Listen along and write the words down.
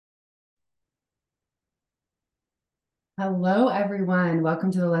Hello, everyone.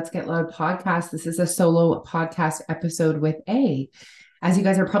 Welcome to the Let's Get Loud podcast. This is a solo podcast episode with A. As you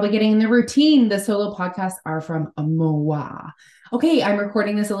guys are probably getting in the routine, the solo podcasts are from Moa. Okay, I'm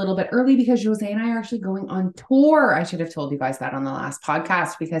recording this a little bit early because Jose and I are actually going on tour. I should have told you guys that on the last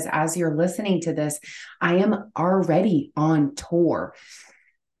podcast because as you're listening to this, I am already on tour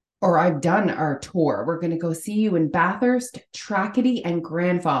or I've done our tour. We're going to go see you in Bathurst, Tracadie, and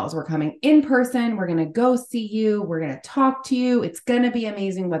Grand Falls. We're coming in person. We're going to go see you. We're going to talk to you. It's going to be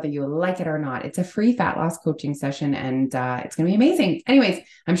amazing whether you like it or not. It's a free fat loss coaching session and it's going to be amazing. Anyways,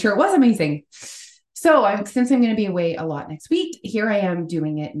 I'm sure it was amazing. So since I'm going to be away a lot next week, here I am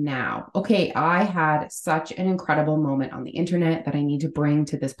doing it now. Okay, I had such an incredible moment on the internet that I need to bring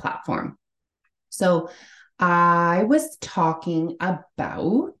to this platform. So I was talking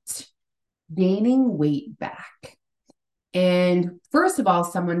about gaining weight back. And first of all,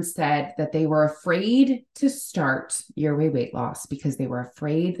 someone said that they were afraid to start Your Way weight loss because they were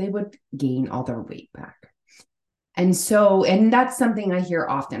afraid they would gain all their weight back. And that's something I hear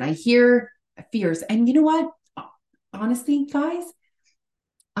often. I hear fears. And you know what? Honestly, guys,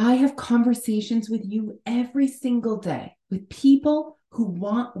 I have conversations with you every single day with people who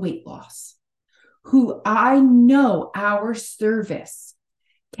want weight loss, who I know our service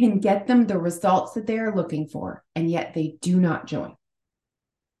can get them the results that they are looking for, and yet they do not join.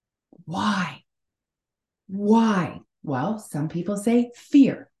 Why? Why? Well, some people say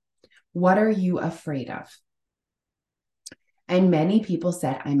fear. What are you afraid of? And many people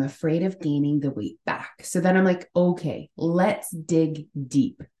said, I'm afraid of gaining the weight back. So then I'm like, okay, let's dig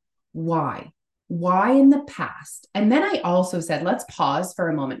deep. Why? Why in the past? And then I also said, let's pause for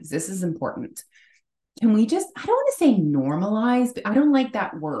a moment because this is important. Can we just, I don't want to say normalize, but I don't like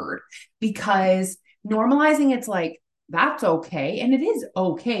that word because normalizing, it's like, that's okay. And it is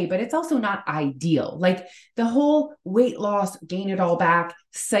okay, but it's also not ideal. Like the whole weight loss, gain it all back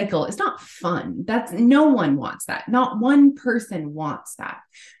cycle is not fun. That's no one wants that. Not one person wants that.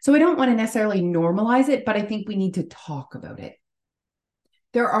 So I don't want to necessarily normalize it, but I think we need to talk about it.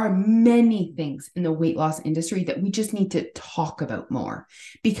 There are many things in the weight loss industry that we just need to talk about more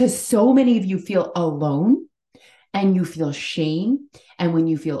because so many of you feel alone and you feel shame. And when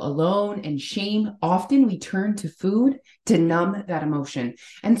you feel alone and shame, often we turn to food to numb that emotion.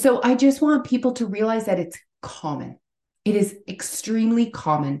 And so I just want people to realize that it's common. It is extremely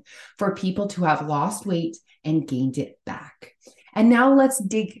common for people to have lost weight and gained it back. And now let's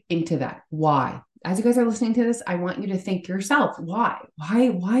dig into that. Why? As you guys are listening to this, I want you to think yourself, why?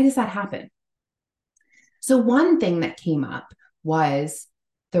 Why does that happen? So one thing that came up was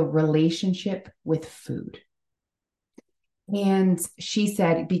the relationship with food. And she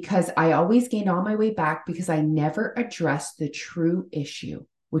said, because I always gained all my weight back because I never addressed the true issue,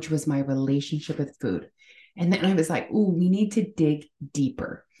 which was my relationship with food. And then I was like, ooh, we need to dig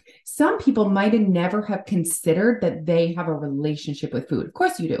deeper. Some people might have never have considered that they have a relationship with food. Of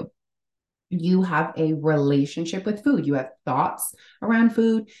course you do. You have a relationship with food. You have thoughts around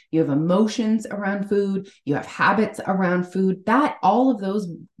food. You have emotions around food. You have habits around food. That all of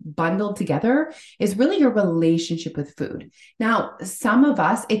those bundled together is really your relationship with food. Now, some of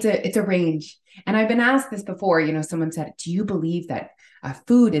us, it's a range. And I've been asked this before. Someone said, "Do you believe that a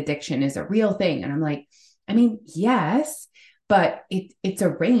food addiction is a real thing?" And I'm like, I mean, yes, but it's a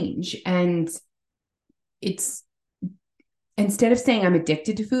range, and it's instead of saying I'm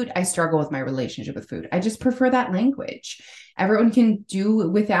addicted to food, I struggle with my relationship with food. I just prefer that language. Everyone can do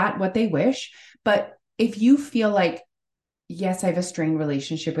with that what they wish. But if you feel like, yes, I have a strained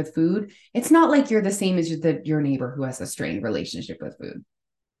relationship with food, it's not like you're the same as your neighbor who has a strained relationship with food.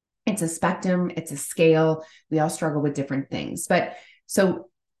 It's a spectrum, it's a scale. We all struggle with different things. But so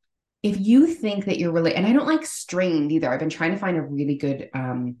if you think that you're really, and I don't like strained either. I've been trying to find a really good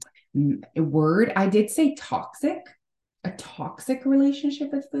word. I did say toxic, a toxic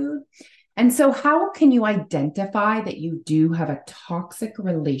relationship with food. And so, how can you identify that you do have a toxic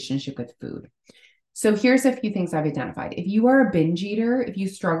relationship with food? So, here's a few things I've identified. If you are a binge eater, if you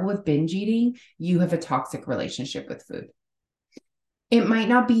struggle with binge eating, you have a toxic relationship with food. It might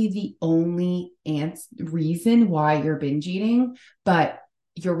not be the only reason why you're binge eating, but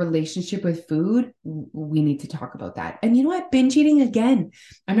your relationship with food, we need to talk about that. And you know what? Binge eating again.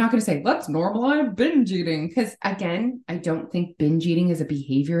 I'm not going to say, let's normalize binge eating. Because again, I don't think binge eating is a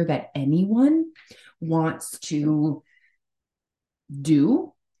behavior that anyone wants to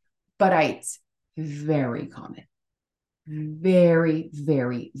do, but it's very common. Very,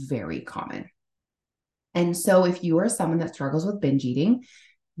 very, very common. And so if you are someone that struggles with binge eating,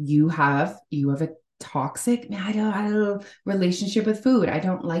 you have a toxic. I don't know, relationship with food. I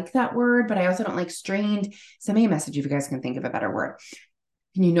don't like that word, but I also don't like strained. Send me a message if you guys can think of a better word.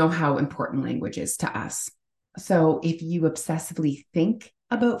 And you know how important language is to us. So if you obsessively think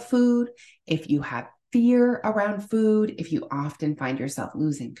about food, if you have fear around food, if you often find yourself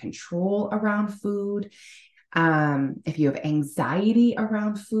losing control around food, if you have anxiety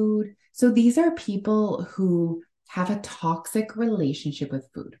around food. So these are people who have a toxic relationship with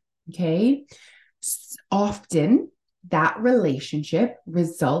food. Okay. Often that relationship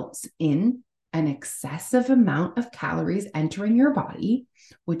results in an excessive amount of calories entering your body,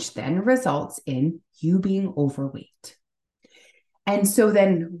 which then results in you being overweight. And so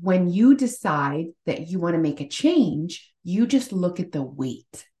then when you decide that you want to make a change, you just look at the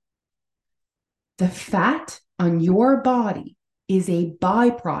weight. The fat on your body is a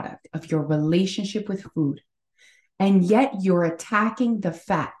byproduct of your relationship with food. And yet you're attacking the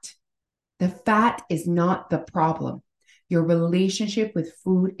fat. The fat is not the problem. Your relationship with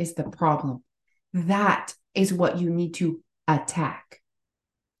food is the problem. That is what you need to attack.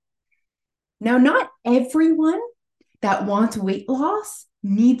 Now, not everyone that wants weight loss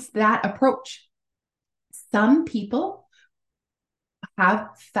needs that approach. Some people have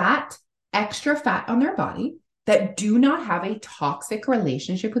fat, extra fat on their body that do not have a toxic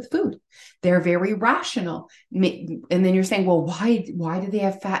relationship with food. They're very rational. And then you're saying, well, why do they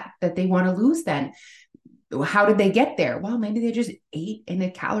have fat that they want to lose then? How did they get there? Well, maybe they just ate in a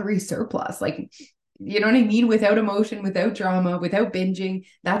calorie surplus. Like, you know what I mean? Without emotion, without drama, without binging.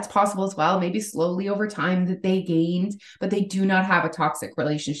 That's possible as well. Maybe slowly over time that they gained, but they do not have a toxic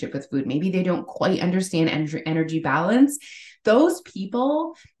relationship with food. Maybe they don't quite understand energy balance. Those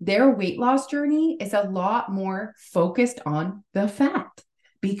people, their weight loss journey is a lot more focused on the fat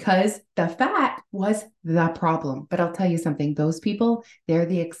because the fat was the problem. But I'll tell you something, those people, they're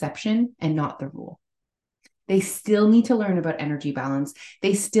the exception and not the rule. They still need to learn about energy balance.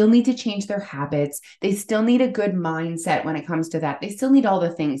 They still need to change their habits. They still need a good mindset when it comes to that. They still need all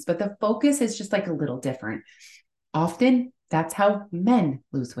the things, but the focus is just like a little different. Often that's how men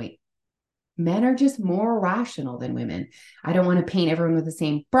lose weight. Men are just more rational than women. I don't want to paint everyone with the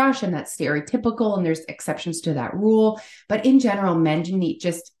same brush, and that's stereotypical, and there's exceptions to that rule. But in general, men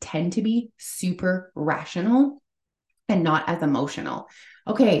just tend to be super rational and not as emotional.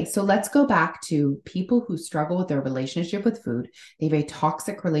 Okay, so let's go back to people who struggle with their relationship with food. They have a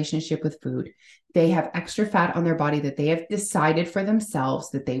toxic relationship with food. They have extra fat on their body that they have decided for themselves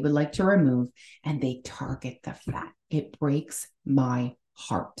that they would like to remove, and they target the fat. It breaks my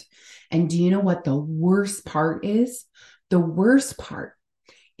heart. And do you know what the worst part is? The worst part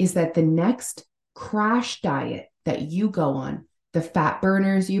is that the next crash diet that you go on, the fat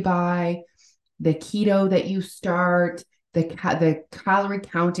burners you buy, the keto that you start, the calorie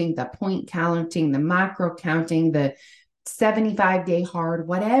counting, the point counting, the macro counting, the 75-day hard,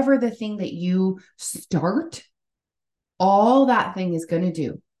 whatever the thing that you start, all that thing is going to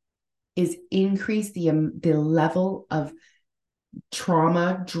do is increase the level of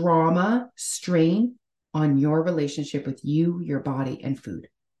trauma, drama, strain on your relationship with you, your body, and food.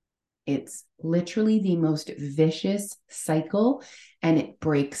 It's literally the most vicious cycle, and it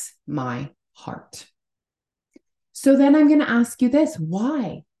breaks my heart. So then I'm going to ask you this.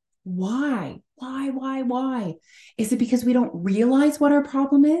 Why? Is it because we don't realize what our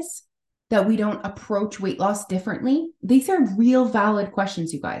problem is? That we don't approach weight loss differently? These are real valid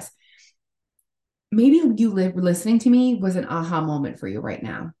questions, you guys. Maybe you listening to me was an aha moment for you right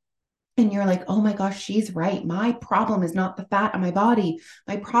now. And you're like, oh my gosh, she's right. My problem is not the fat on my body.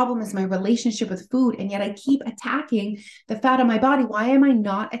 My problem is my relationship with food. And yet I keep attacking the fat on my body. Why am I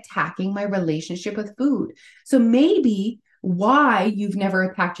not attacking my relationship with food? So maybe why you've never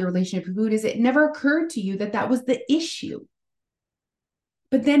attacked your relationship with food is it never occurred to you that that was the issue.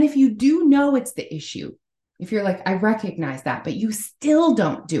 But then if you do know it's the issue, if you're like, I recognize that, but you still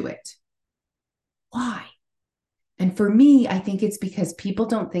don't do it, why? And for me, I think it's because people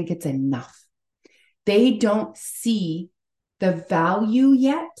don't think it's enough. They don't see the value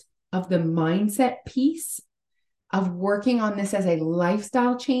yet of the mindset piece of working on this as a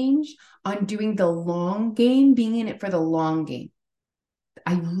lifestyle change, on doing the long game, being in it for the long game.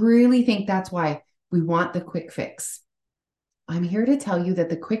 I really think that's why we want the quick fix. I'm here to tell you that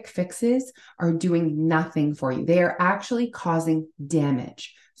the quick fixes are doing nothing for you. They are actually causing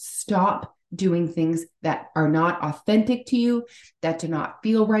damage. Stop doing things that are not authentic to you, that do not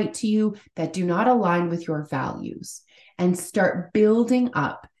feel right to you, that do not align with your values, and start building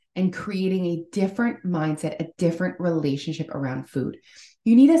up and creating a different mindset, a different relationship around food.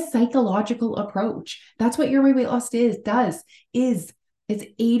 You need a psychological approach. That's what Your Way Weight Loss does. It's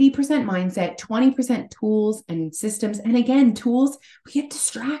 80% mindset, 20% tools and systems. And again, tools, we get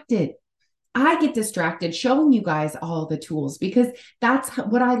distracted. I get distracted showing you guys all the tools because that's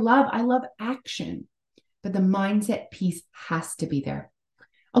what I love. I love action, but the mindset piece has to be there.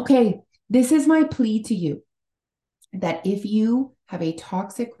 Okay, this is my plea to you that if you have a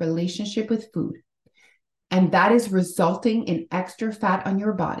toxic relationship with food and that is resulting in extra fat on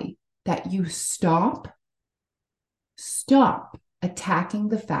your body, that you stop attacking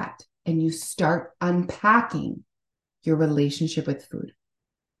the fat and you start unpacking your relationship with food.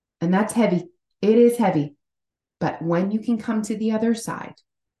 And that's heavy. It is heavy. But when you can come to the other side,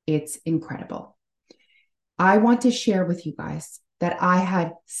 it's incredible. I want to share with you guys that I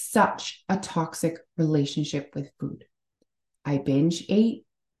had such a toxic relationship with food. I binge ate.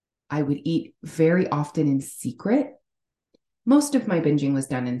 I would eat very often in secret. Most of my binging was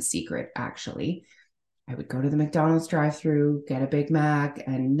done in secret, actually. I would go to the McDonald's drive-thru, get a Big Mac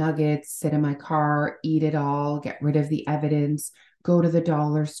and nuggets, sit in my car, eat it all, get rid of the evidence, go to the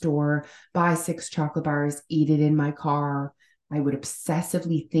dollar store, buy 6 chocolate bars, eat it in my car. I would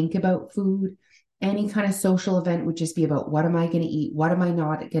obsessively think about food. Any kind of social event would just be about what am I going to eat? What am I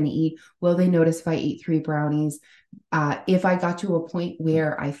not going to eat? Will they notice if I eat 3 brownies? If I got to a point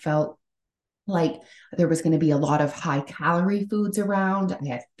where I felt like there was going to be a lot of high calorie foods around, I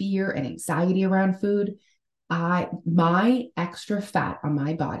had fear and anxiety around food. My extra fat on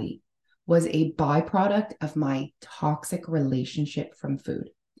my body was a byproduct of my toxic relationship from food.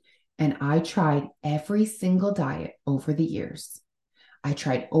 And I tried every single diet over the years. I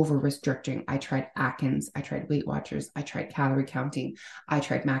tried over restricting. I tried Atkins. I tried Weight Watchers. I tried calorie counting. I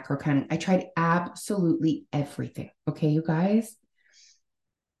tried macro counting. I tried absolutely everything. Okay, you guys?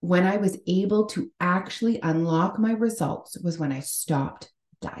 When I was able to actually unlock my results was when I stopped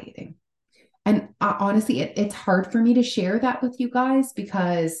dieting. And honestly, it's hard for me to share that with you guys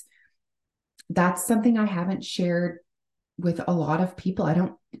because that's something I haven't shared with a lot of people. I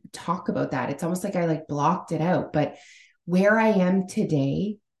don't talk about that. It's almost like I like blocked it out. But where I am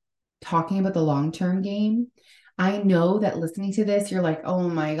today, talking about the long-term game, I know that listening to this, you're like, oh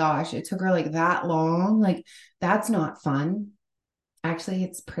my gosh, it took her like that long. Like, that's not fun. Actually,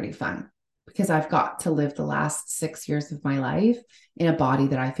 it's pretty fun because I've got to live the last 6 years of my life in a body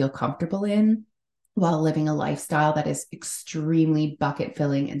that I feel comfortable in while living a lifestyle that is extremely bucket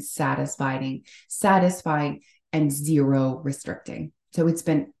filling and satisfying and zero restricting. So it's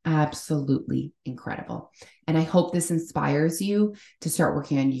been absolutely incredible. And I hope this inspires you to start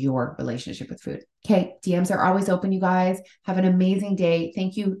working on your relationship with food. Okay, DMs are always open, you guys. Have an amazing day.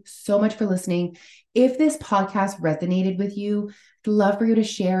 Thank you so much for listening. If this podcast resonated with you, I'd love for you to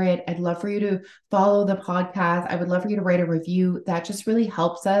share it. I'd love for you to follow the podcast. I would love for you to write a review. That just really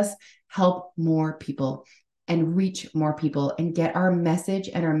helps us help more people and reach more people and get our message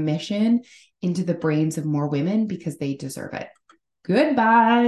and our mission into the brains of more women because they deserve it. Goodbye.